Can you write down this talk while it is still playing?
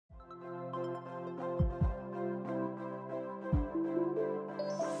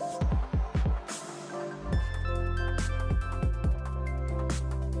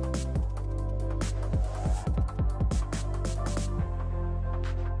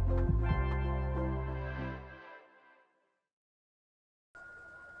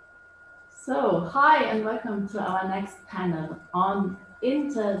So, hi and welcome to our next panel on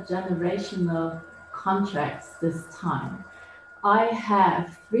intergenerational contracts this time. I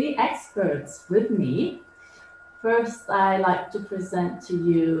have three experts with me. First, I like to present to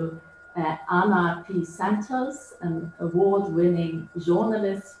you Ana P. Santos, an award-winning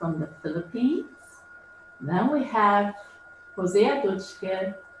journalist from the Philippines. Then we have Hosea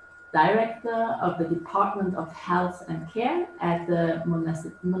Dutschke, Director of the Department of Health and Care at the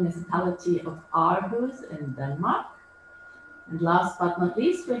Municipality of Aarhus in Denmark. And last but not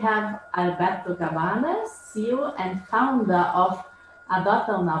least, we have Alberto Cabanes, CEO and founder of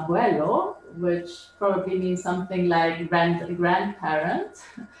Adopta and Abuelo, which probably means something like grandparent,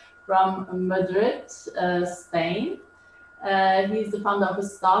 from Madrid, Spain. He's the founder of a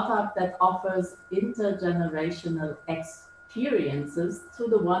startup that offers intergenerational experiences to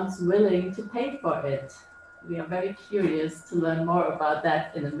the ones willing to pay for it. We are very curious to learn more about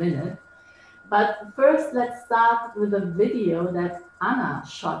that in a minute. But first, let's start with a video that Anna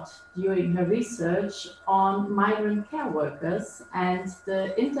shot during her research on migrant care workers and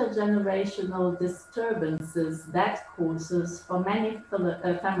the intergenerational disturbances that causes for many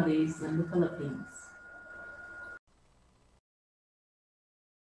families in the Philippines.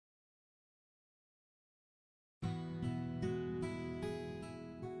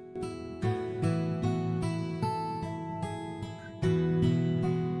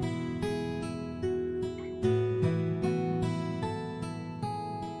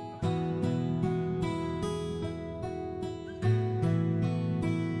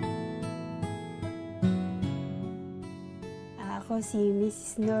 Ako si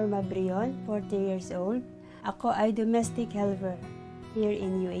Mrs. Norma Brion, 40 years old. Ako ay domestic helper here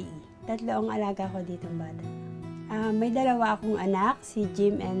in UAE. Tatlo ang alaga ko ditong bata. May dalawa akong anak, si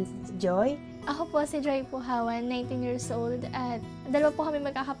Jim and Joy. Ako po si Joy Puhawan, 19 years old, at dalawa po kami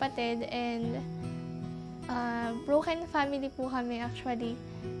magkakapatid and broken family po kami actually.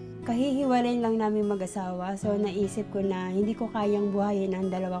 Kahihiwalay lang namin mag-asawa, so naisip ko na hindi ko kayang buhayin ang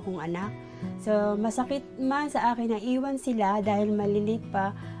dalawa kong anak. So masakit man sa akin na iwan sila dahil malilit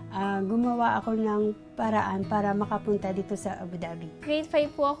pa, gumawa ako ng paraan para makapunta dito sa Abu Dhabi. Grade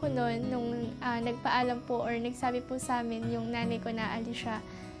 5 po ako noon nung nagpaalam po or nagsabi po sa amin yung nanay ko na alis siya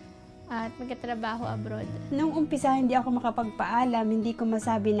at magkatrabaho abroad. Nung umpisa hindi ako makapagpaalam, hindi ko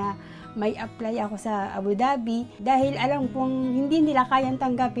masabi na may apply ako sa Abu Dhabi dahil alam kong hindi nila kayang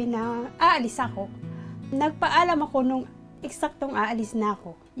tanggapin na aalis ako. Nagpaalam ako nung eksaktong aalis na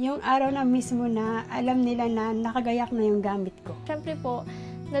ako. Yung araw na mismo na alam nila na nakagayak na yung gamit ko. Siyempre po,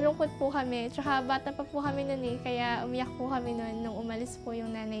 nalungkot po kami. Tsaka bata pa po kami noon kaya umiyak po kami noon nung umalis po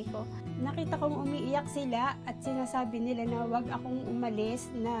yung nanay ko. Nakita kong umiiyak sila at sinasabi nila na wag akong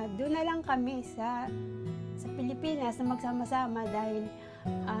umalis, na doon na lang kami sa Pilipinas na magsama-sama dahil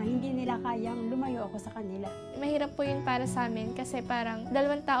hindi nila kayang lumayo ako sa kanila. Mahirap po yun para sa amin kasi parang 2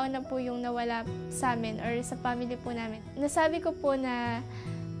 taon na po yung nawala sa amin or sa family po namin. Nasabi ko po na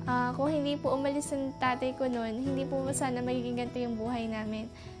kung hindi po umalis ang tatay ko noon, hindi po sana magiging ganito yung buhay namin.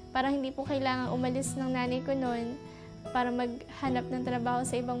 Parang hindi po kailangan umalis ng nanay ko noon para maghanap ng trabaho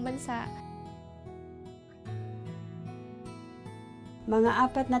sa ibang bansa. Mga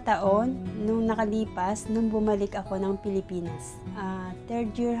 4 na taon nung nakalipas, nung bumalik ako ng Pilipinas.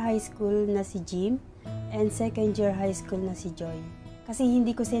 3rd year high school na si Jim and 2nd year high school na si Joy. Kasi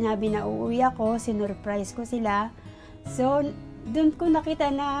hindi ko sinabi na uuwi ako, sinurprise ko sila. So, doon ko nakita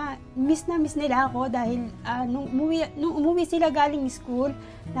na miss nila ako dahil nung umuwi sila galing school,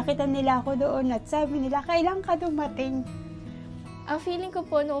 nakita nila ako doon at sabi nila, kailan ka dumating? Ang feeling ko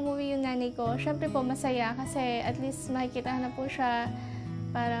po nung umuwi yung nanay ko, syempre po masaya kasi at least makikita na po siya,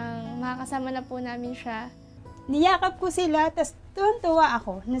 parang makakasama na po namin siya. Niyakap ko sila, tapos tuwan-tuwa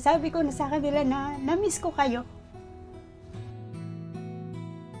ako. Nasabi ko na sa kanila na na-miss ko kayo.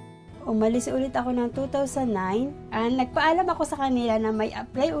 Umalis ulit ako ng 2009. Nagpaalam ako sa kanila na may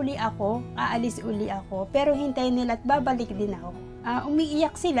apply uli ako, aalis uli ako, pero hintayin nila at babalik din ako.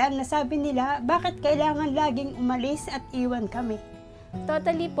 Umiiyak sila, nasabi nila, bakit kailangan laging umalis at iwan kami?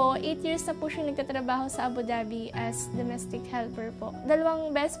 Totally po, 8 years na po siya nagtatrabaho sa Abu Dhabi as domestic helper po.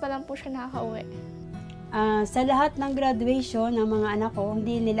 2 beses pa lang po siya nakaka-uwi. Sa lahat ng graduation ng mga anak ko,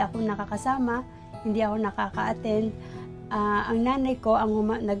 hindi nila ako nakakasama, hindi ako nakaka-attend. Ang nanay ko ang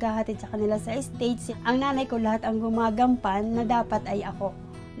naghahatid sa kanila sa States. Ang nanay ko lahat ang gumagampan na dapat ay ako,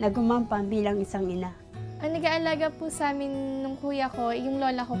 na gumampan bilang isang ina. Ang nag-aalaga po sa amin nung kuya ko, yung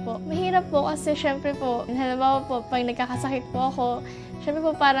lola ko po. Mahirap po kasi syempre po, halimbawa po, pag nagkakasakit po ako, syempre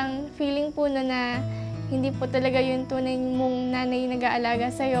po parang feeling po na hindi po talaga yung tunay mong nanay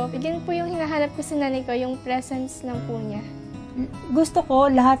nag-aalaga sa'yo. Yun po yung hinahanap ko sa nanay ko, yung presence lang po niya. Gusto ko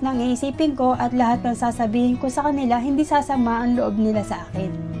lahat ng iisipin ko at lahat ng sasabihin ko sa kanila, hindi sasama ang loob nila sa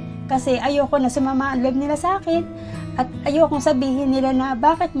akin. Kasi ayoko na sumama ang loob nila sa akin at ayokong sabihin nila na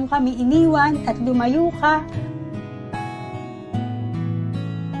bakit mo kami iniwan at lumayo ka.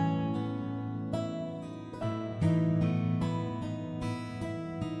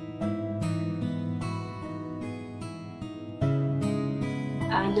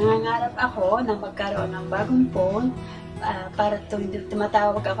 Nangangarap ako na magkaroon ng bagong phone para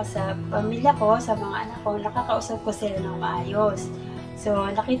tumatawag ako sa pamilya ko, sa mga anak ko, nakakausap ko sila ng maayos. So,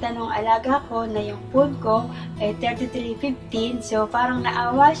 nakita nung alaga ko na yung phone ko ay 3315, so parang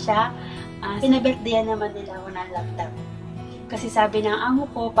naawa siya. Pinabirthdayan naman nila ako ng laptop. Kasi sabi ng amo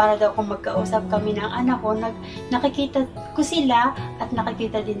ko, para daw kung magkausap kami ng anak ko, nakikita ko sila at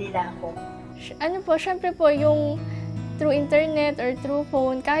nakikita din nila ako. Ano po, syempre po yung through internet or through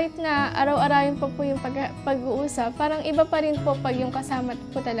phone, kahit na araw-arawin po yung pag-uusap, parang iba pa rin po pag yung kasama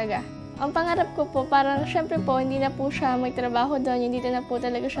po talaga. Ang pangarap ko po, parang syempre po, hindi na po siya magtrabaho doon, hindi na po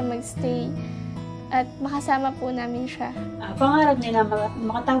talaga siya magstay at makasama po namin siya. Pangarap nila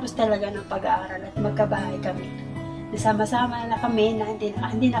makatapos talaga ng pag-aaral at magkabahay kami. Nasama-sama na kami na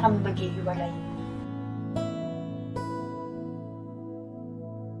hindi na kami maghihiwalay.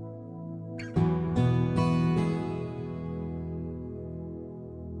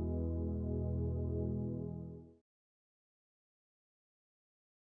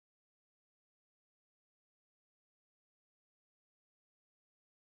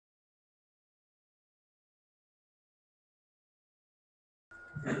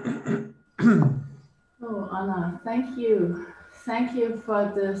 Oh, Anna, thank you. Thank you for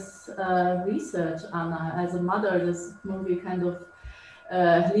this research, Anna. As a mother, this movie kind of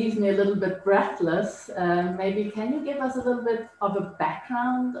leaves me a little bit breathless. Maybe can you give us a little bit of a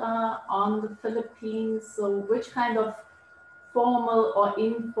background on the Philippines? So which kind of formal or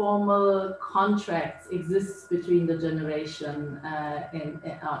informal contracts exists between the generation and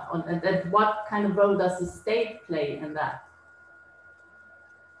what kind of role does the state play in that?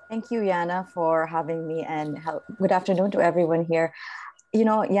 Thank you, Yana, for having me, and good afternoon to everyone here. You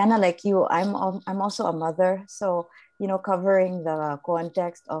know, Yana, like you, I'm also a mother, so you know, covering the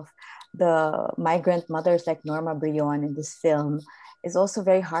context of the migrant mothers like Norma Brion in this film is also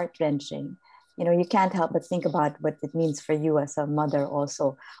very heart-wrenching. You know, you can't help but think about what it means for you as a mother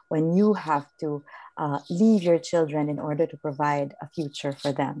also when you have to leave your children in order to provide a future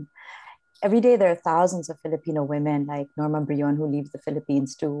for them. Every day there are thousands of Filipino women like Norma Brion who leave the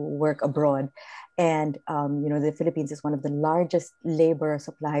Philippines to work abroad. And, you know, the Philippines is one of the largest labor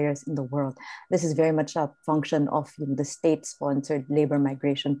suppliers in the world. This is very much a function of, you know, the state-sponsored labor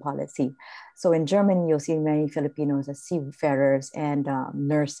migration policy. So in Germany, you'll see many Filipinos as seafarers and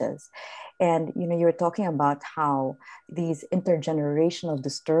nurses. And, you know, you were talking about how these intergenerational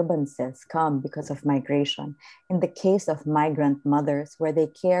disturbances come because of migration. In the case of migrant mothers, where they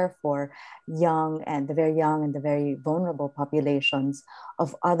care for the very vulnerable populations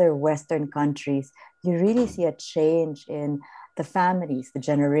of other Western countries, you really see a change in the families, the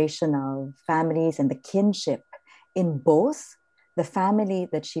generational families and the kinship in both the family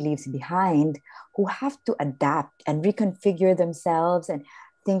that she leaves behind, who have to adapt and reconfigure themselves and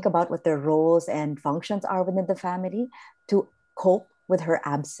think about what their roles and functions are within the family to cope with her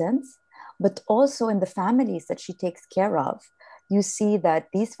absence, but also in the families that she takes care of. You see that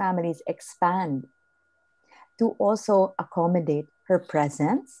these families expand to also accommodate her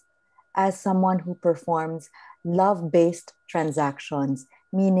presence as someone who performs love-based transactions,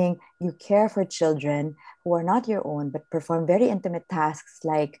 meaning you care for children who are not your own, but perform very intimate tasks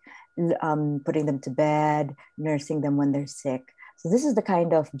like putting them to bed, nursing them when they're sick. So this is the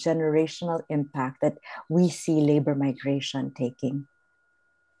kind of generational impact that we see labor migration taking.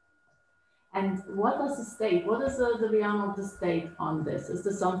 And what does the state, what is the realm of the state on this? Is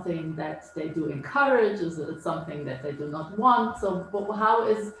this something that they do encourage? Is it something that they do not want? So how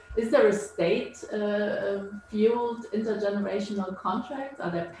is there a state fueled intergenerational contract? Are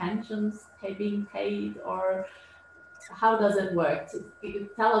there pensions being paid, or how does it work?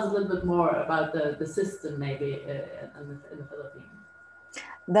 Tell us a little bit more about the system maybe in the Philippines.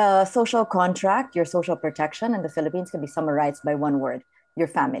 The social contract, your social protection in the Philippines can be summarized by one word: your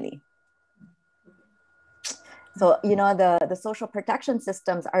family. So, you know, the social protection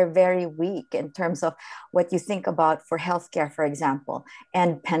systems are very weak in terms of what you think about for healthcare, for example,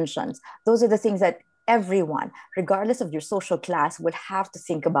 and pensions. Those are the things that everyone, regardless of your social class, would have to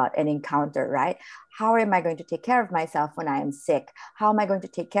think about and encounter, right? How am I going to take care of myself when I am sick? How am I going to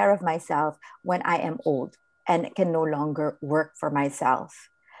take care of myself when I am old and can no longer work for myself?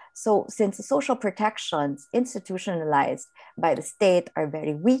 So since the social protections institutionalized by the state are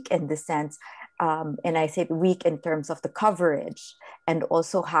very weak in this sense, and I say weak in terms of the coverage and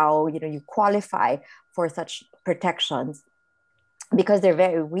also how you qualify for such protections, because they're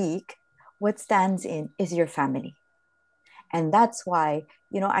very weak, what stands in is your family. And that's why,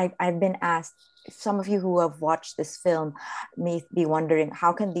 I've been asked, some of you who have watched this film may be wondering,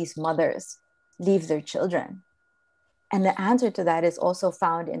 how can these mothers leave their children? And the answer to that is also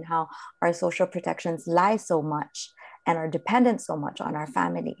found in how our social protections lie so much and are dependent so much on our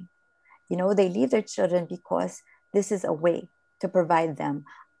family. They leave their children because this is a way to provide them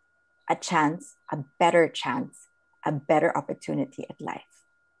a chance, a better opportunity at life.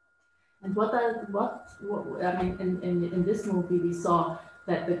 And what I mean, in this movie, we saw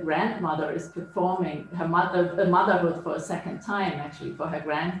that the grandmother is performing her motherhood for a second time, actually, for her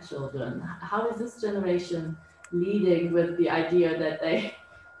grandchildren. How is this generation leading with the idea that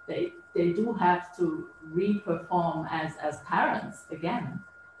they do have to re-perform as parents again,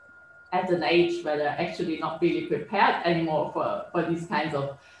 at an age where they're actually not really prepared anymore for these kinds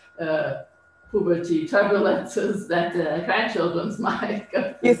of puberty turbulences that grandchildren might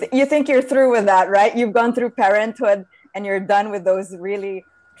go through? You think you're through with that, right? You've gone through parenthood and you're done with those really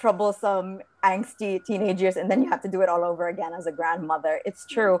troublesome, angsty teenage years, and then you have to do it all over again as a grandmother. It's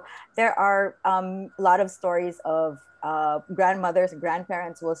true. There are a lot of stories of grandmothers and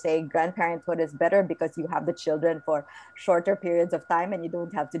grandparents will say grandparenthood is better because you have the children for shorter periods of time and you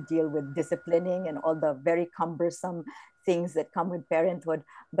don't have to deal with disciplining and all the very cumbersome things that come with parenthood.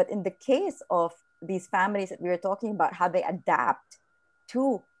 But in the case of these families that we were talking about, how they adapt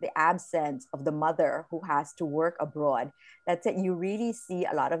to the absence of the mother who has to work abroad, that's it. You really see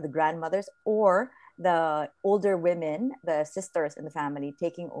a lot of the grandmothers or the older women, the sisters in the family,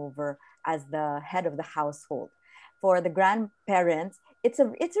 taking over as the head of the household. For the grandparents, it's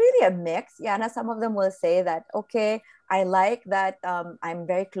really a mix. Yana, some of them will say that, okay, I like that I'm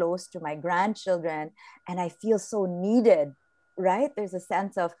very close to my grandchildren and I feel so needed, right? There's a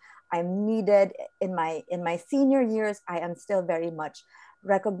sense of I'm needed in my senior years. I am still very much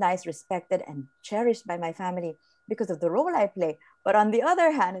recognized, respected, and cherished by my family because of the role I play. But on the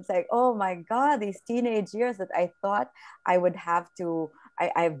other hand, it's like, oh my God, these teenage years that I thought I would have to,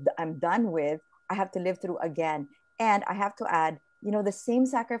 I'm done with, I have to live through again. And I have to add, the same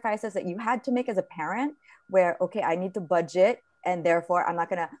sacrifices that you had to make as a parent, where, okay, I need to budget and therefore I'm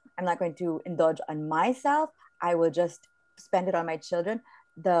not going to indulge on myself. I will just spend it on my children.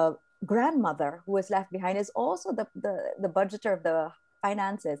 The grandmother who is left behind is also the budgeter of the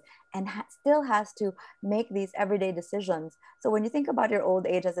finances and still has to make these everyday decisions. So when you think about your old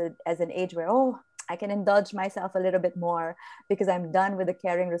age as an age where, oh, I can indulge myself a little bit more because I'm done with the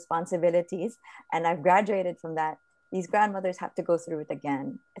caring responsibilities and I've graduated from that, these grandmothers have to go through it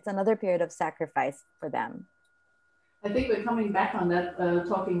again. It's another period of sacrifice for them. I think we're coming back on that,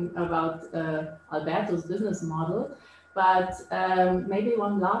 talking about Alberto's business model. But maybe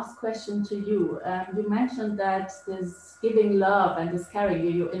one last question to you. You mentioned that this giving love and this caring,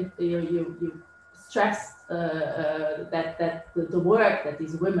 you stressed that the work that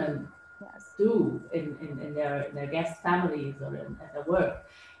these women do in their guest families or at their work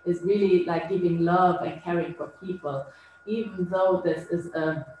is really like giving love and caring for people, even though this is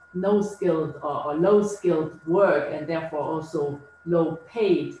a no skilled or low skilled work and therefore also low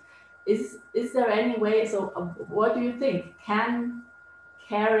paid. Is there any way, so what do you think? Can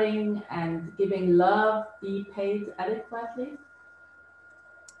caring and giving love be paid adequately?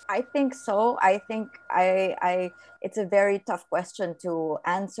 I think so. I think it's a very tough question to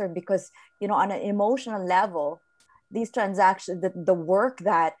answer because, on an emotional level, these transactions, the work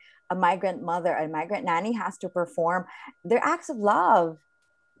that a migrant mother, a migrant nanny has to perform, they're acts of love.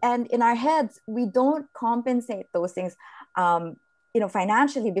 And in our heads, we don't compensate those things,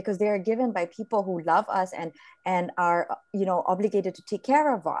 financially, because they are given by people who love us and are, obligated to take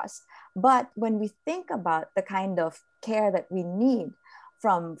care of us. But when we think about the kind of care that we need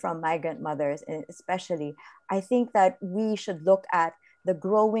from migrant mothers, especially, I think that we should look at the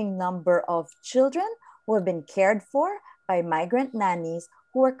growing number of children who have been cared for by migrant nannies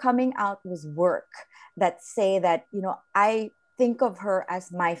who are coming out with work that say that, I think of her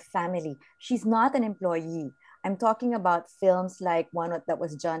as my family. She's not an employee. I'm talking about films like one that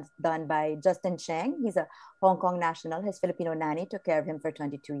was done by Justin Cheng. He's a Hong Kong national. His Filipino nanny took care of him for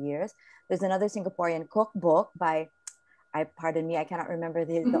 22 years. There's another Singaporean cookbook by, pardon me, I cannot remember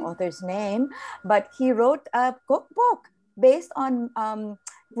the author's name, but he wrote a cookbook based on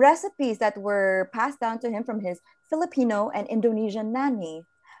recipes that were passed down to him from his Filipino and Indonesian nanny.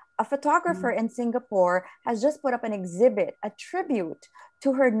 A photographer in Singapore has just put up an exhibit, a tribute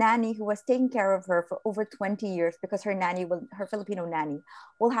to her nanny who was taking care of her for over 20 years because her Filipino nanny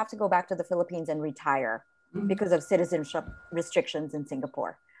will have to go back to the Philippines and retire because of citizenship restrictions in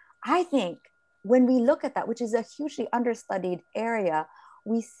Singapore. I think when we look at that, which is a hugely understudied area,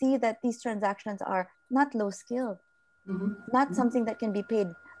 we see that these transactions are not low skilled, not something that can be paid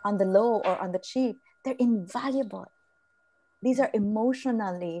on the low or on the cheap. They're invaluable. These are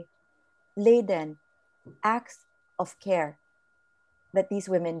emotionally laden acts of care that these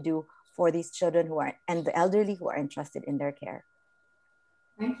women do for these children and the elderly who are entrusted in their care.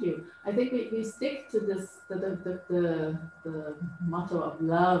 Thank you. I think we stick to this, the motto of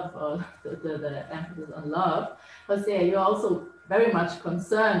love, or the emphasis on love. Hosea, you're also very much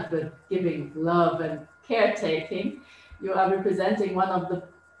concerned with giving love and caretaking. You are representing one of the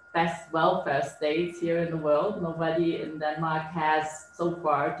best welfare states here in the world. Nobody in Denmark has so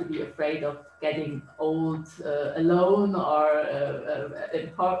far to be afraid of getting old alone or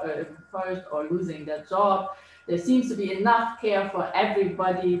impoverished or losing their job. There seems to be enough care for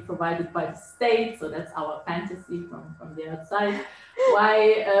everybody provided by the state. So that's our fantasy from the outside.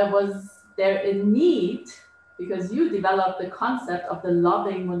 Why was there a need? Because you developed the concept of the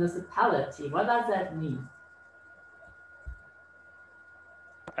loving municipality. What does that mean?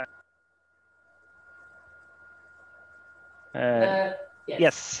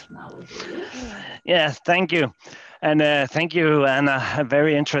 Yes. Yes, thank you. And thank you, Anna.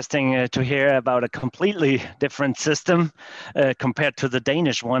 Very interesting to hear about a completely different system compared to the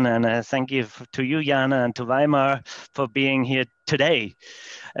Danish one. And thank you to you, Jana, and to Weimar for being here today.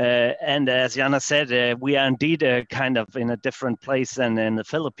 And as Jana said, we are indeed kind of in a different place than in the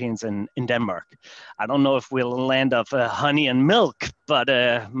Philippines and in Denmark. I don't know if we'll land of honey and milk, but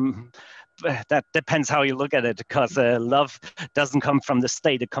that depends how you look at it, because love doesn't come from the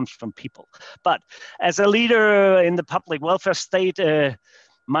state, it comes from people. But as a leader in the public welfare state,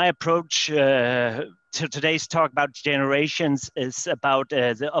 my approach to today's talk about generations is about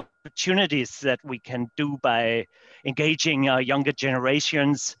the opportunities that we can do by engaging our younger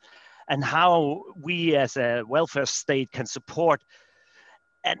generations, and how we as a welfare state can support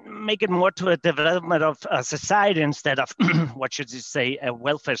and make it more to a development of a society instead of, what should you say, a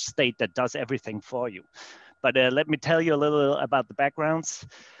welfare state that does everything for you. But let me tell you a little about the backgrounds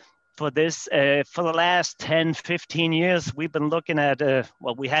for this. For the last 10, 15 years, we've been looking at,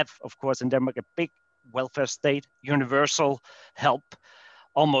 well, we have, of course, in Denmark, a big welfare state, universal help,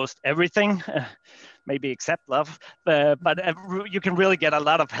 almost everything, maybe except love, but you can really get a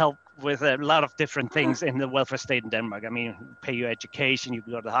lot of help with a lot of different things in the welfare state in Denmark. I mean, pay your education, you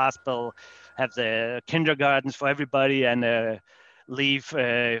can go to the hospital, have the kindergartens for everybody, and leave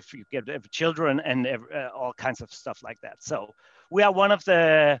if you get children, and all kinds of stuff like that. So we are one of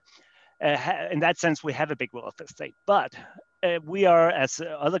the, in that sense, we have a big welfare state. But we are, as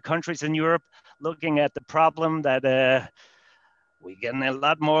other countries in Europe, looking at the problem that we're getting a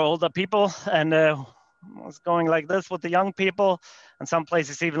lot more older people, and it's going like this with the young people, and some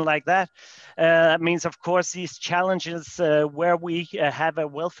places even like that. That means, of course, these challenges where we have a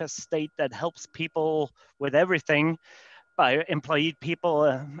welfare state that helps people with everything by employed people,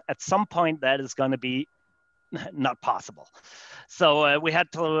 at some point that is going to be not possible. So we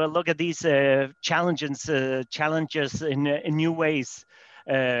had to look at these challenges in new ways.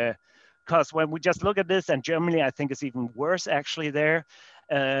 Because when we just look at this, and Germany, I think, is even worse actually there,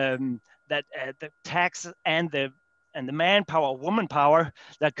 that the tax and the manpower, woman power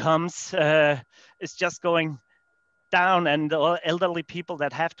that comes is just going down, and the elderly people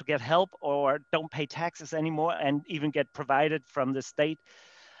that have to get help or don't pay taxes anymore and even get provided from the state,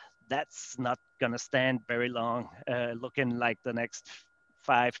 that's not going to stand very long, looking like the next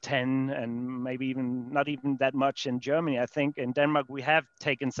 5, 10, and maybe even not even that much in Germany. I think in Denmark, we have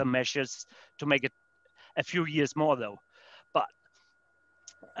taken some measures to make it a few years more though. But,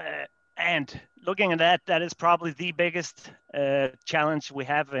 and looking at that, that is probably the biggest challenge we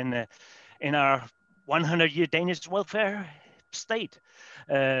have in our 100-year Danish welfare state.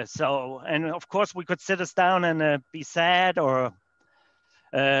 So, and of course we could sit us down and be sad or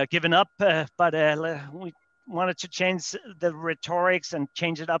given up, but we wanted to change the rhetorics and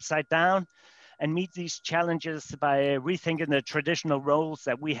change it upside down and meet these challenges by rethinking the traditional roles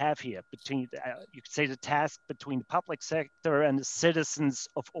that we have here between, you could say, the task between the public sector and the citizens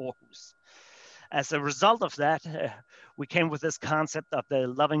of Aarhus. As a result of that, we came with this concept of the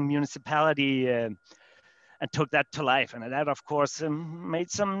Loving Municipality and took that to life. And that, of course, made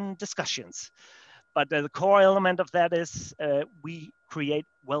some discussions. But the core element of that is we create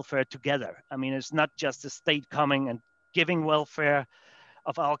welfare together. I mean, it's not just the state coming and giving welfare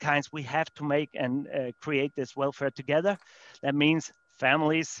of all kinds. We have to make and create this welfare together. That means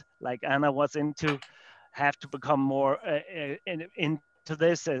families, like Anna was into, have to become more into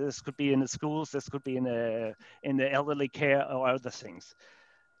this. This could be in the schools, this could be in the elderly care or other things.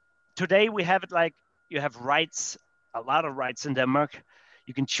 Today we have it like you have rights, a lot of rights in Denmark.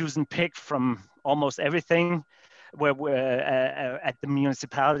 You can choose and pick from almost everything where we're at the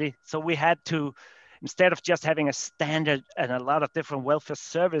municipality. So we had to, instead of just having a standard and a lot of different welfare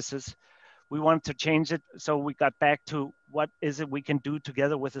services, we wanted to change it. So we got back to what is it we can do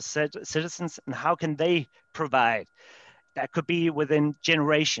together with the citizens and how can they provide. That could be within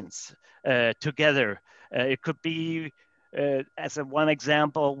generations together. It could be, as one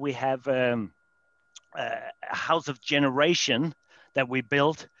example, we have a house of generation that we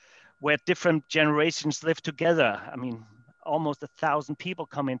built where different generations live together. I mean, almost 1,000 people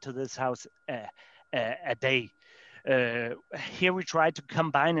come into this house a day. Here we try to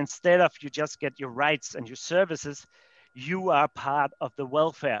combine, instead of you just get your rights and your services, you are part of the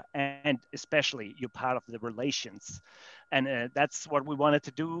welfare, and especially you're part of the relations. And that's what we wanted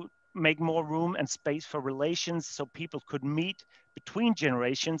to do, make more room and space for relations so people could meet between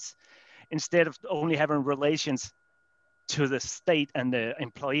generations instead of only having relations to the state and the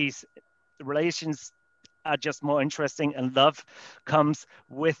employees. The relations are just more interesting, and love comes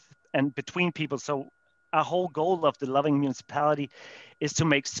with and between people. So our whole goal of the Loving Municipality is to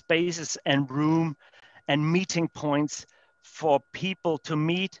make spaces and room and meeting points for people to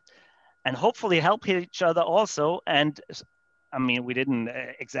meet and hopefully help each other also. And I mean, we didn't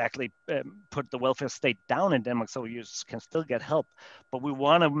exactly put the welfare state down in Denmark, so you can still get help. But we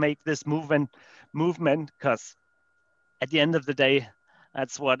want to make this movement because at the end of the day,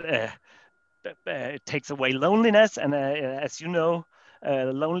 that's what it takes away loneliness. And as you know,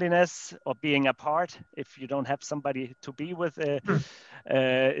 loneliness or being apart, if you don't have somebody to be with,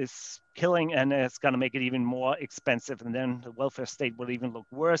 is killing, and it's going to make it even more expensive. And then the welfare state will even look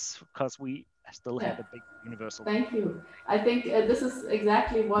worse because we still have a big universal. Thank you. I think this is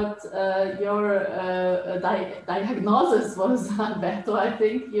exactly what your diagnosis was, Alberto. I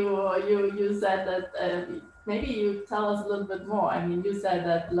think you said that maybe you tell us a little bit more. I mean, you said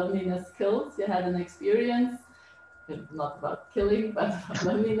that loneliness kills. You had an experience, not about killing, but about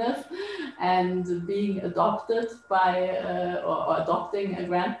loneliness, and being adopted by or adopting a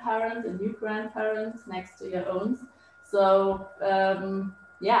grandparent, a new grandparent next to your own. So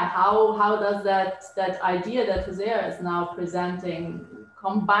yeah, how does that idea that Hosea is now presenting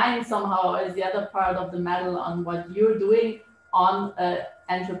combine somehow as the other part of the medal on what you're doing on an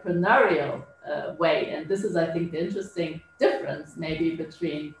entrepreneurial way? And this is, I think, the interesting difference maybe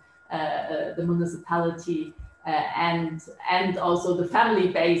between the municipality and also the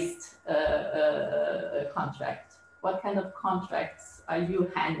family-based contract. What kind of contracts are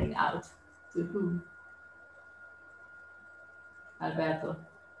you handing out to whom? Alberto.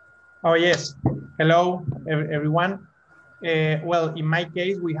 Oh, yes. Hello, everyone. Well, in my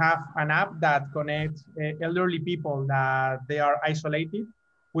case, we have an app that connects elderly people that they are isolated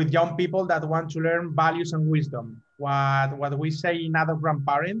with young people that want to learn values and wisdom. What we say in other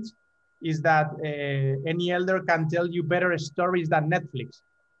grandparents is that any elder can tell you better stories than Netflix.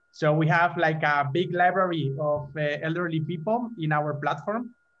 So we have like a big library of elderly people in our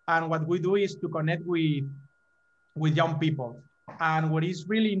platform. And what we do is to connect with young people. And what is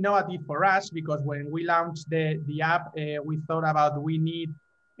really innovative for us, because when we launched the app, we thought about we need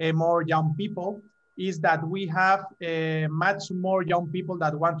more young people, is that we have much more young people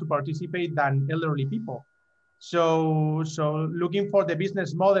that want to participate than elderly people. So looking for the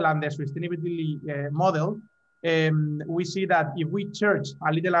business model and the sustainability model, we see that if we charge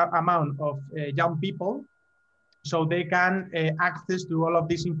a little amount of young people, so they can access to all of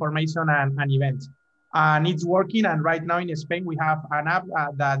this information and events. And it's working. And right now in Spain, we have an app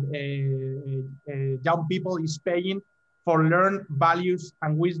that young people is paying for learn values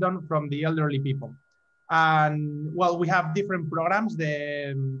and wisdom from the elderly people. And well, we have different programs.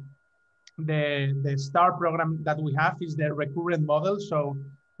 The STAR program that we have is the recurrent model. So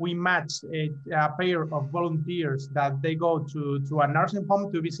we match a pair of volunteers that they go to a nursing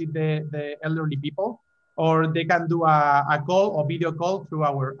home to visit the elderly people, or they can do a call or video call through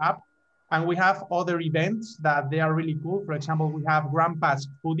our app. And we have other events that they are really cool. For example, we have Grandpa's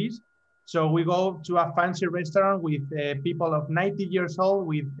Foodies. So we go to a fancy restaurant with people of 90 years old,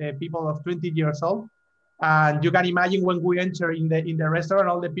 with people of 20 years old. And you can imagine when we enter in the restaurant,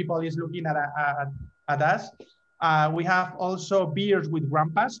 all the people is looking at us. We have also beers with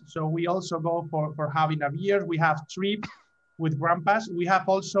grandpas. So we also go for having a beer. We have trips with grandpas. We have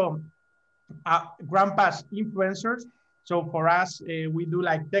also grandpas influencers. So for us, we do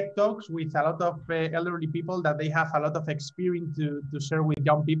like tech talks with a lot of elderly people that they have a lot of experience to share with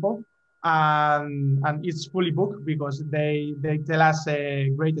young people. And it's fully booked because they tell us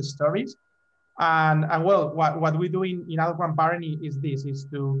great stories. And well, what we do in Adult Grandparenting is this, is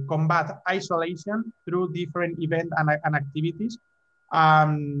to combat isolation through different events and activities.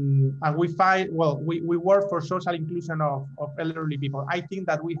 And we find, well, we work for social inclusion of elderly people. I think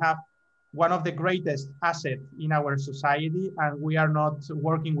that we have one of the greatest assets in our society, and we are not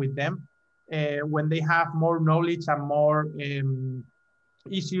working with them when they have more knowledge and more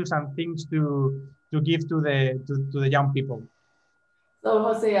issues and things to give to the young people. So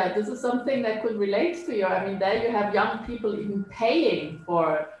Hosea, this is something that could relate to you. I mean, there you have young people even paying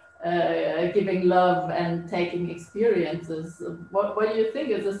for giving love and taking experiences. What do you think?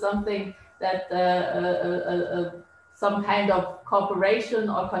 Is this something that some kind of cooperation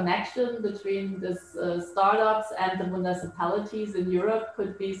or connection between this startups and the municipalities in Europe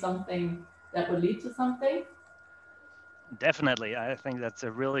could be something that would lead to something? Definitely, I think that's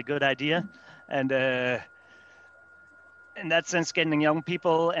a really good idea. And in that sense, getting young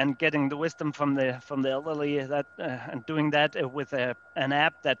people and getting the wisdom from the elderly, that and doing that with an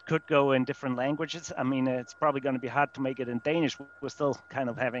app that could go in different languages. I mean, it's probably going to be hard to make it in Danish. We're still kind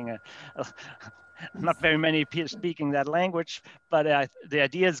of having not very many people speaking that language, but the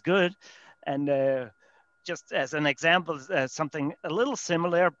idea is good. And just as an example, something a little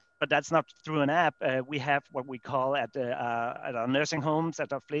similar, but that's not through an app. We have what we call at our nursing homes,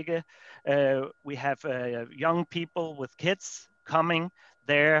 at our Pflege, we have young people with kids coming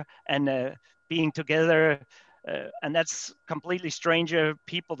there and being together. And that's completely stranger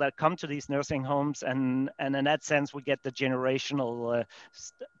people that come to these nursing homes. And in that sense, we get the generational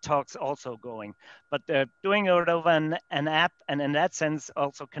talks also going. But doing it over an app, and in that sense,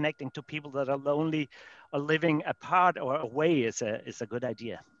 also connecting to people that are lonely or living apart or away is a good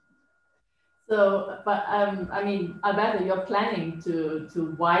idea. So, but I mean, Alberto, you're planning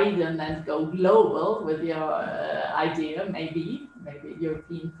to widen and go global with your idea, maybe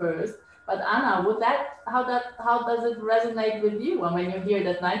European first. But Anna, how does it resonate with you? And when you hear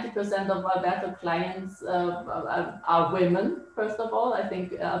that 90% of Alberto clients are women, first of all, I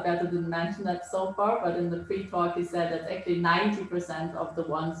think Alberto didn't mention that so far, but in the pre-talk he said that actually 90% of the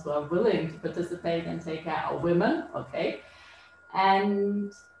ones who are willing to participate and take care are women. Okay,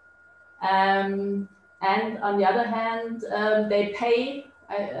 and on the other hand, they pay,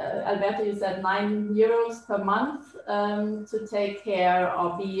 Alberto, you said €9 per month to take care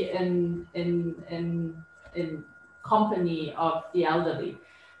or be in company of the elderly.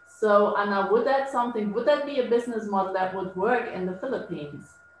 So Anna, would that be a business model that would work in the Philippines?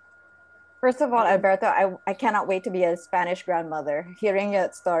 First of all, Alberto, I cannot wait to be a Spanish grandmother. Hearing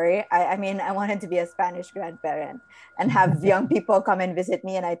your story, I mean, I wanted to be a Spanish grandparent and have young people come and visit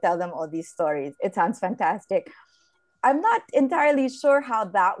me and I tell them all these stories. It sounds fantastic. I'm not entirely sure how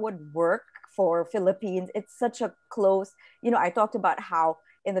that would work for Philippines. It's such a close, I talked about how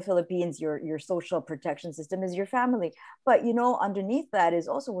in the Philippines, your social protection system is your family. But, underneath that is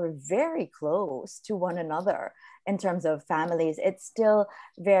also we're very close to one another in terms of families. It's still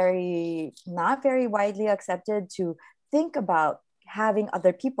not very widely accepted to think about having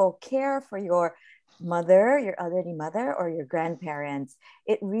other people care for your mother, your elderly mother, or your grandparents.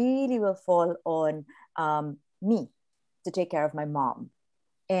 It really will fall on me to take care of my mom.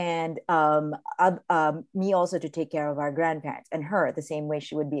 And me also to take care of our grandparents, and her the same way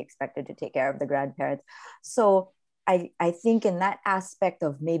she would be expected to take care of the grandparents. So I think in that aspect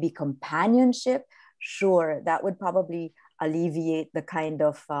of maybe companionship, sure, that would probably alleviate the kind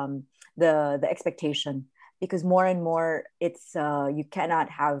of the expectation, because more and more it's you cannot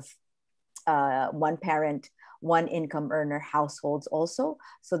have one parent, one income earner households also.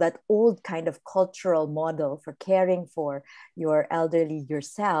 So that old kind of cultural model for caring for your elderly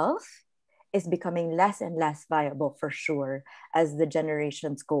yourself is becoming less and less viable for sure as the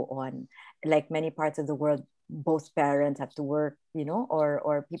generations go on. Like many parts of the world, both parents have to work,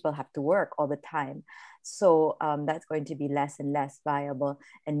 or people have to work all the time. So that's going to be less and less viable.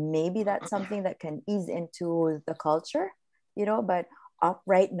 And maybe that's something that can ease into the culture, but up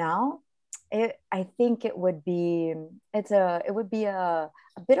right now, I think it would be a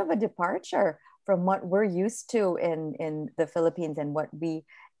bit of a departure from what we're used to in the Philippines and what we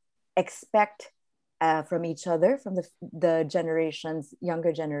expect from each other, from the generations,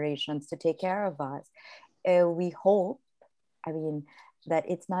 younger generations, to take care of us. We hope, that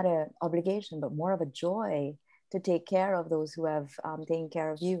it's not an obligation, but more of a joy to take care of those who have taken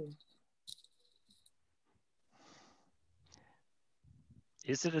care of you.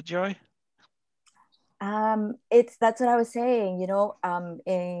 Is it a joy? That's what I was saying, you know,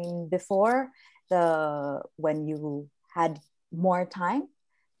 when you had more time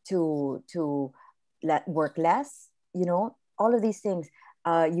to work less, you know, all of these things,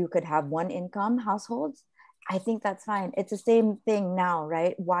 you could have one income households. I think that's fine. It's the same thing now,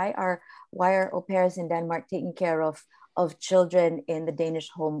 right? Why are au pairs in Denmark taking care of children in the Danish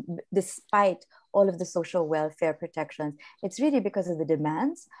home despite all of the social welfare protections? It's really because of the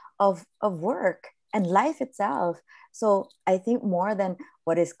demands of work and life itself. So I think more than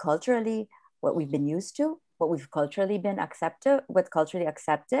what we've been used to, what we've culturally been accepted, what's culturally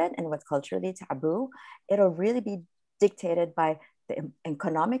accepted and what's culturally taboo, it'll really be dictated by the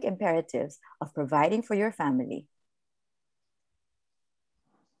economic imperatives of providing for your family.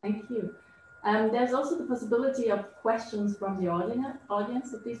 Thank you. There's also the possibility of questions from the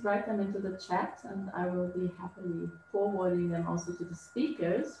audience, so please write them into the chat and I will be happily forwarding them also to the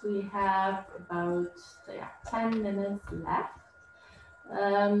speakers. We have about 10 minutes left.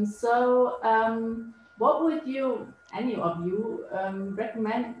 What would any of you,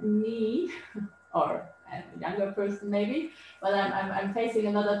 recommend me, or a younger person maybe, but I'm facing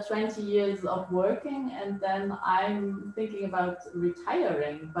another 20 years of working and then I'm thinking about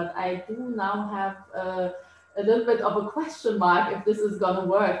retiring, but I do now have a little bit of a question mark if this is going to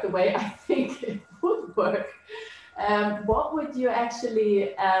work the way I think it would work. What would you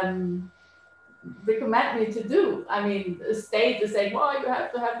actually recommend me to do? I mean, the state is saying, well, you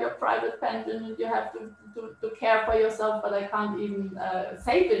have to have your private pension and you have to care for yourself, but I can't even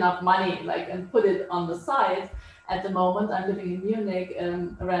save enough money and put it on the side at the moment. I'm living in Munich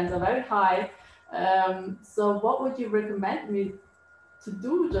and rents are very high. So what would you recommend me to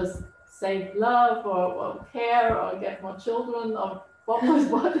do? Just save love or care or get more children, or what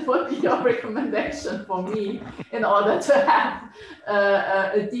would be your recommendation for me in order to have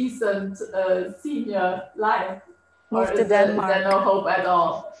a decent senior life? Move or to is Denmark. there no hope at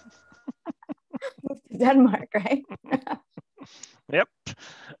all? Move to Denmark, right? Yep.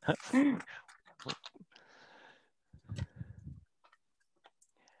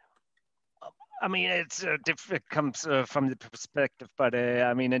 I mean, it comes from the perspective, but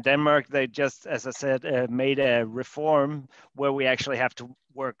I mean, in Denmark, they just, as I said, made a reform where we actually have to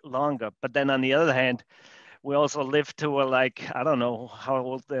work longer. But then on the other hand, we also live to I don't know how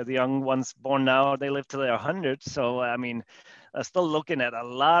old the young ones born now, they live to their 100. So, I mean, still looking at a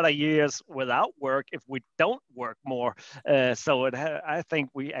lot of years without work if we don't work more. I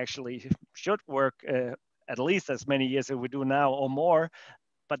think we actually should work at least as many years as we do now or more.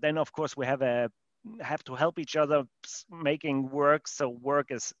 But then, of course, we have to help each other making work so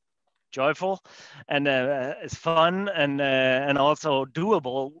work is joyful and is fun and also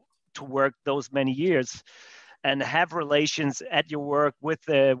doable to work those many years, and have relations at your work with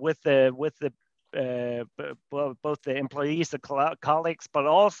both the employees, the colleagues, but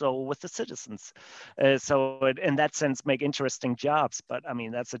also with the citizens. So in that sense, make interesting jobs. But I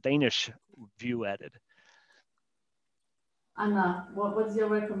mean, that's a Danish view at it. Anna, what's your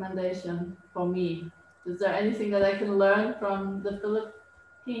recommendation for me? Is there anything that I can learn from the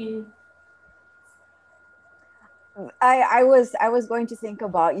Philippines? I was going to think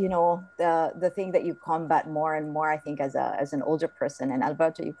about, you know, the thing that you combat more and more, I think, as an older person, and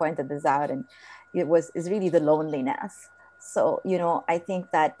Alberto, you pointed this out, and is really the loneliness. So, you know, I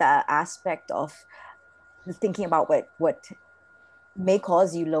think that the aspect of thinking about what may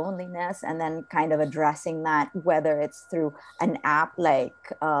cause you loneliness, and then kind of addressing that, whether it's through an app like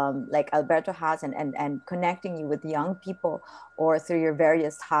Alberto has, and connecting you with young people, or through your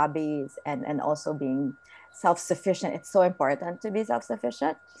various hobbies, and also being self-sufficient. It's so important to be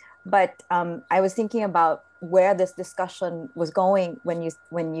self-sufficient. But I was thinking about where this discussion was going when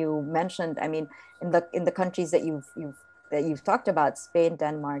you mentioned, I mean, in the countries that you've talked about, Spain,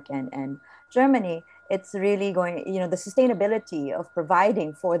 Denmark, and Germany, it's really going, you know, the sustainability of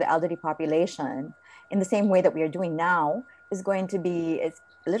providing for the elderly population in the same way that we are doing now is going to be, it's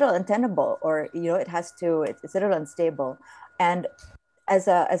a little untenable, or, you know, it's a little unstable. And as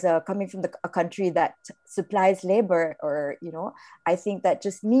a coming from a country that supplies labor, or, you know, I think that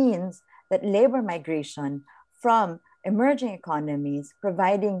just means that labor migration from emerging economies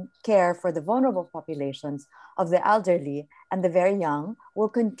providing care for the vulnerable populations of the elderly and the very young will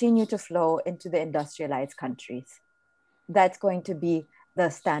continue to flow into the industrialized countries. That's going to be the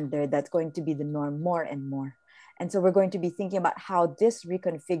standard. That's going to be the norm more and more. And so we're going to be thinking about how this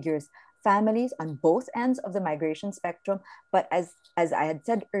reconfigures families on both ends of the migration spectrum. But as I had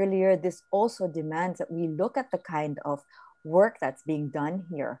said earlier, this also demands that we look at the kind of work that's being done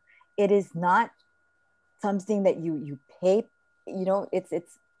here. It is not something that you pay, you know,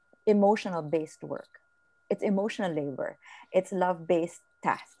 it's emotional based work. It's emotional labor. It's love-based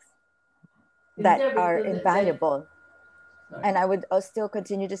tasks Is that there, are because invaluable. Sorry. And I would still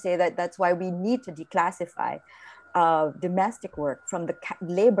continue to say that that's why we need to declassify domestic work from the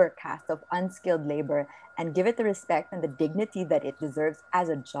labor caste of unskilled labor and give it the respect and the dignity that it deserves as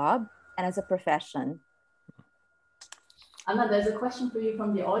a job and as a profession. Anna, there's a question for you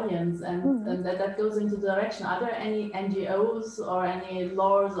from the audience, and that goes into the direction. Are there any NGOs or any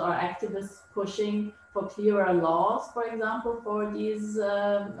laws or activists pushing for clearer laws, for example, for these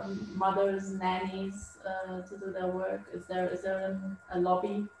mothers, nannies to do their work? Is there a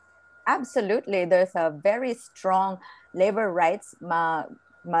lobby? Absolutely. There's a very strong labor rights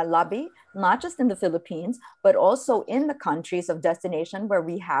lobby, not just in the Philippines, but also in the countries of destination where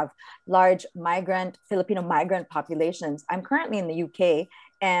we have large Filipino migrant populations. I'm currently in the UK,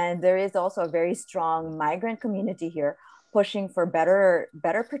 and there is also a very strong migrant community here pushing for better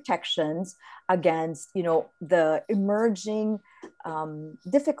protections against, the emerging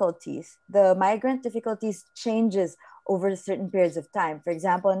difficulties. The migrant difficulties changes over certain periods of time. For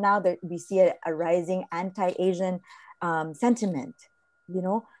example, now that we see a rising anti-Asian sentiment,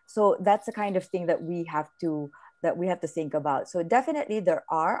 so that's the kind of thing that we have to think about. So definitely there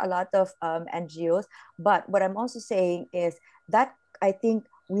are a lot of NGOs, but what I'm also saying is that I think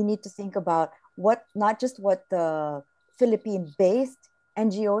we need to think about not just what the Philippine-based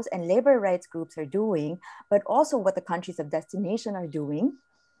NGOs and labor rights groups are doing, but also what the countries of destination are doing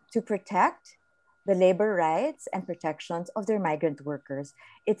to protect the labor rights and protections of their migrant workers.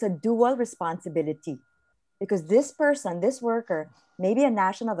 It's a dual responsibility because this worker, may be a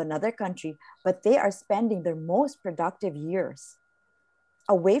national of another country, but they are spending their most productive years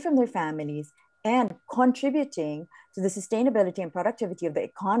away from their families and contributing to the sustainability and productivity of the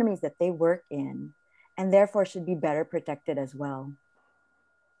economies that they work in, and therefore should be better protected as well.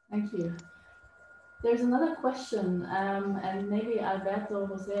 Thank you. There's another question, and maybe Alberto,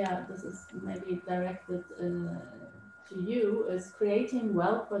 Hosea, this is maybe directed to you, is creating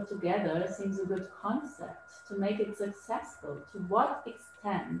welfare together seems a good concept. To make it successful, to what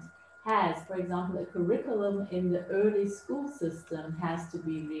extent has, for example, a curriculum in the early school system has to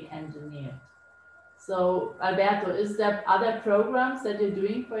be re-engineered? So, Alberto, is there other programs that you're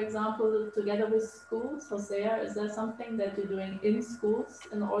doing, for example, together with schools? Hosea, is there something that you're doing in schools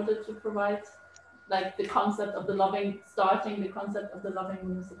in order to provide like the concept of starting the concept of the loving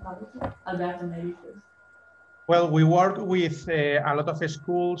municipality? Alberto, maybe first. Well, we work with a lot of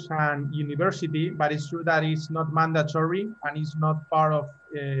schools and university, but it's true that it's not mandatory and it's not part of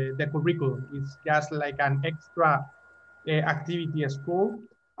the curriculum. It's just like an extra activity at school.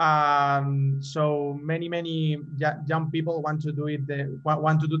 So many young people want to do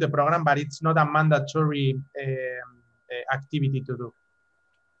the program, but it's not a mandatory activity to do.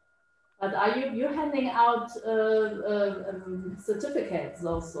 But are you're handing out certificates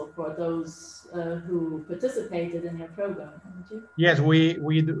also for those who participated in your program, haven't you? Yes,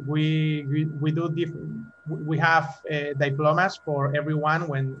 we do different. We have diplomas for everyone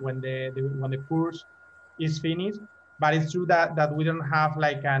when the course is finished. But it's true that we don't have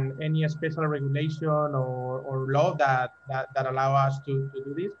like any special regulation or law that allow us to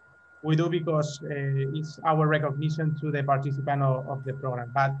do this. We do because it's our recognition to the participant of the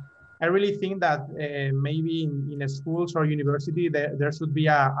program. But I really think that maybe in schools or university, there should be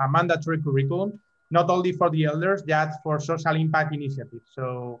a mandatory curriculum, not only for the elders, just for social impact initiatives.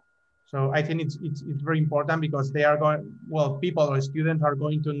 So I think it's very important because they are people or students are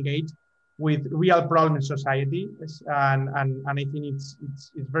going to engage with real problems in society, and I think it's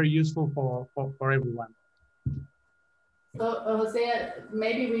very useful for everyone. So, Hosea,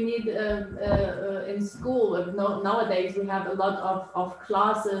 maybe we need in school, nowadays we have a lot of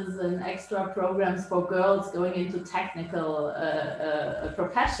classes and extra programs for girls going into technical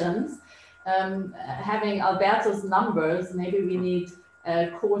professions. Having Alberto's numbers, maybe we need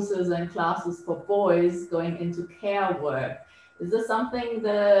courses and classes for boys going into care work. Is this something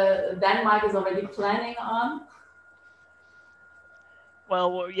Denmark is already planning on?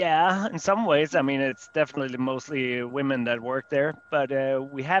 Well, yeah, in some ways. I mean, it's definitely mostly women that work there, but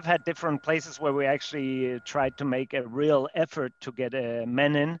we have had different places where we actually tried to make a real effort to get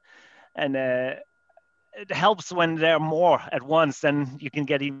men in, and it helps when there are more at once, then you can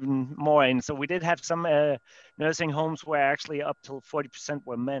get even more in. So we did have some nursing homes where actually up to 40%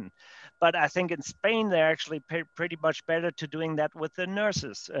 were men. But I think in Spain, they're actually pretty much better to doing that with the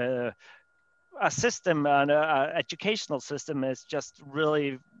nurses. A system, an educational system is just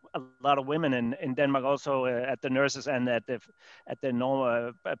really a lot of women in Denmark, also at the nurses and at the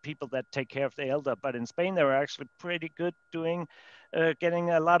normal people that take care of the elder. But in Spain, they were actually pretty good doing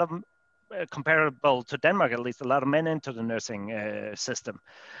getting a lot of comparable to Denmark, at least, a lot of men into the nursing system,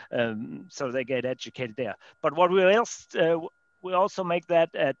 so they get educated there. But what we also make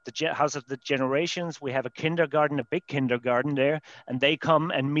that at the House of the Generations. We have a kindergarten, a big kindergarten there, and they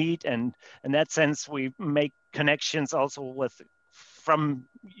come and meet, and in that sense, we make connections also with from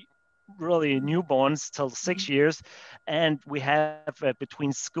really newborns till 6 years, and we have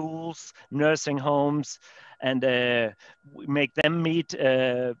between schools, nursing homes, and we make them meet.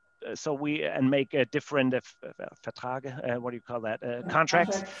 So we make a different Verträge, what do you call that?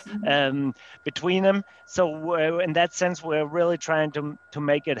 Contracts between them. So in that sense, we're really trying to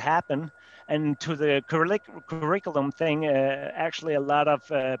make it happen. And to the curriculum thing, actually, a lot of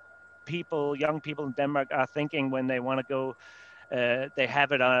young people in Denmark are thinking when they want to go. They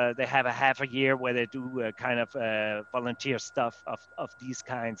have a half a year where they do kind of volunteer stuff of these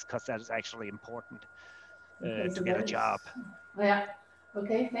kinds, because that is actually important to get a job. Yeah.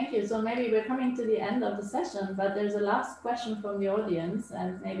 Okay, thank you. So maybe we're coming to the end of the session, but there's a last question from the audience,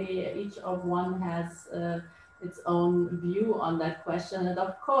 and maybe each of one has its own view on that question. And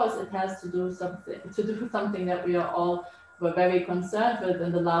of course, it has to do something that were very concerned with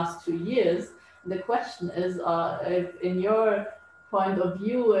in the last 2 years. The question is, if in your point of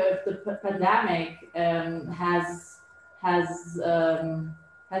view, if the pandemic has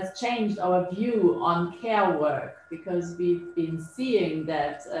changed our view on care work, because we've been seeing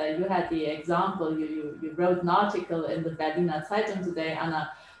that you had the example, you wrote an article in the Berliner Zeitung today,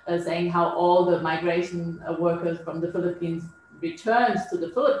 Anna, saying how all the migration workers from the Philippines returned to the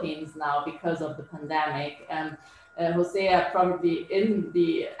Philippines now because of the pandemic. And Hosea, probably in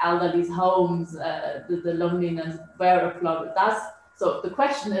the elderly's homes, the loneliness, where a problem does. So the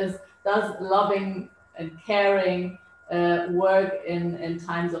question is, does loving and caring work in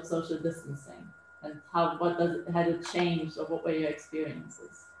times of social distancing, and had it changed, or what were your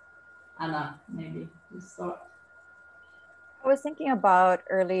experiences? Anna, maybe you start. I was thinking about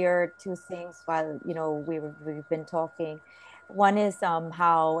earlier 2 things while we've been talking. One is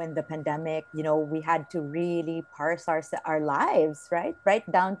how in the pandemic, we had to really parse our lives,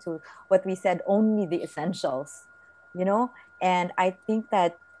 right down to what we said, only the essentials, and I think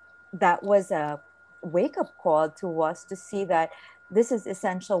that was a wake-up call to us to see that this is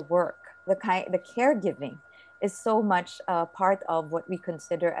essential work. The caregiving is so much part of what we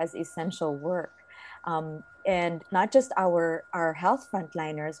consider as essential work, and not just our health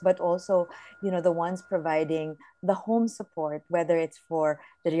frontliners, but also the ones providing the home support, whether it's for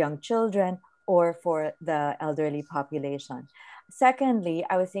the young children or for the elderly population. Secondly,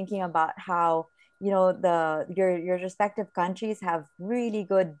 I was thinking about how your respective countries have really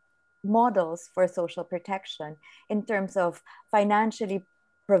good models for social protection in terms of financially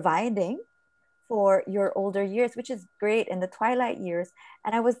providing for your older years, which is great in the twilight years.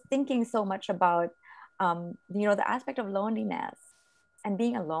 And I was thinking so much about the aspect of loneliness and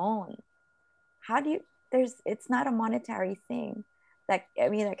being alone. It's not a monetary thing that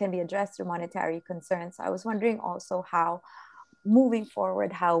can be addressed through monetary concerns. So I was wondering also how, moving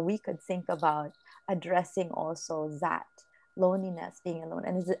forward, how we could think about addressing also that loneliness, being alone,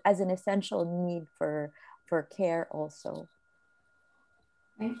 and as an essential need for care also.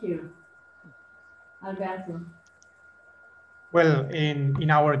 Thank you. Alberto. Well,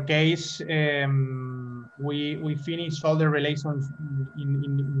 in our case, we finished all the relations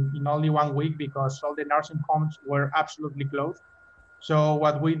in only 1 week, because all the nursing homes were absolutely closed. So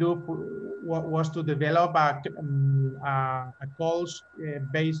what we do was to develop a calls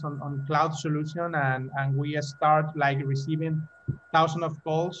based on cloud solution, and we start receiving thousands of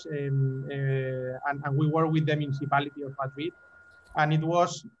calls, and we work with the municipality of Madrid, and it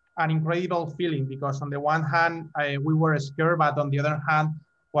was an incredible feeling, because on the one hand we were scared, but on the other hand,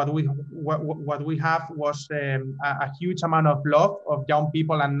 what we have was a huge amount of love of young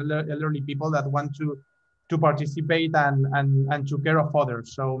people and elderly people that want to participate and to care of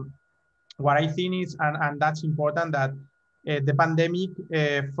others. So what I think is, and that's important, that the pandemic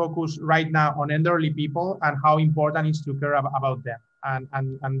focus right now on elderly people and how important it is to care about them.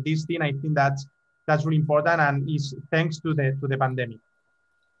 And this thing, I think that's really important, and is thanks to the pandemic.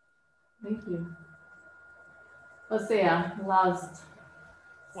 Thank you. Hosea, last.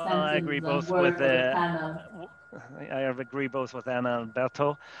 Well, I agree both with I agree both with Anna and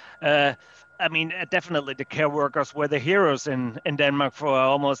Alberto. I mean, definitely the care workers were the heroes in Denmark for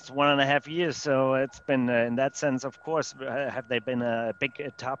almost 1.5 years. So it's been, in that sense, of course, have they been a big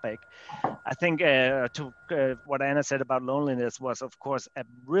topic. I think what Anna said about loneliness was, of course, a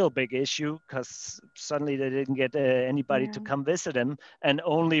real big issue, because suddenly they didn't get anybody to come visit them, and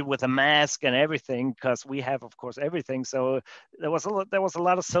only with a mask and everything, because we have, of course, everything. So there was a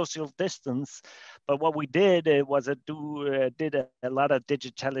lot of social distance. But what we did was did a lot of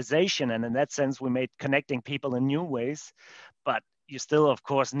digitalization, and in that sense, we made connecting people in new ways. But you still, of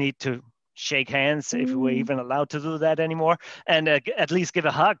course, need to shake hands if we're even allowed to do that anymore, and at least give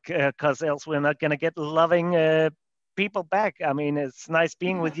a hug, because else we're not going to get loving people back. I mean, it's nice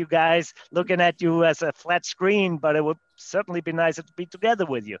being with you guys, looking at you as a flat screen, but it would certainly be nicer to be together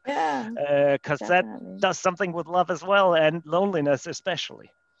with you, because that does something with love as well, and loneliness especially.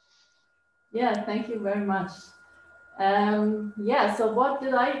 Yeah, thank you very much. Yeah, so what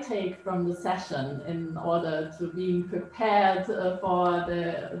did I take from the session in order to being prepared for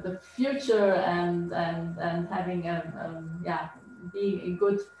the future and having being in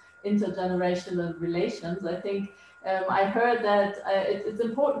good intergenerational relations? I think I heard that it's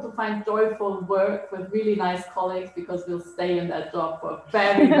important to find joyful work with really nice colleagues, because we'll stay in that job for a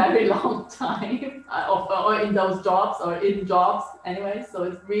very, very long time, or in those jobs, or in jobs anyway. So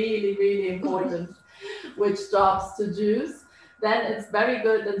it's really, really important which jobs to choose. Then it's very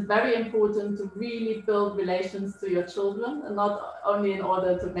good and very important to really build relations to your children, and not only in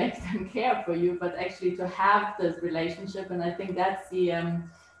order to make them care for you, but actually to have this relationship. And I think that's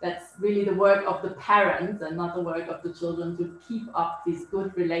that's really the work of the parents and not the work of the children, to keep up these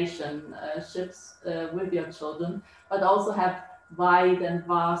good relationships with your children, but also have wide and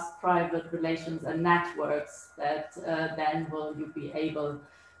vast private relations and networks that then will you be able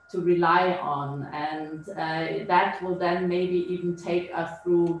to rely on, and that will then maybe even take us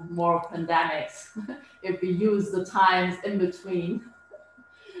through more pandemics if we use the times in between.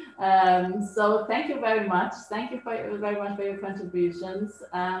 So thank you very much. Thank you very much for your contributions.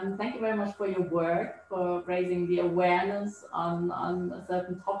 Thank you very much for your work, for raising the awareness on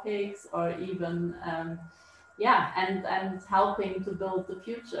certain topics, or even and helping to build the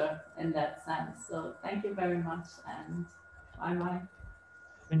future in that sense. So thank you very much, and bye bye.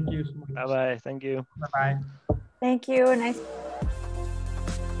 Thank you so much. Bye bye. Thank you. Bye bye. Thank you. Nice.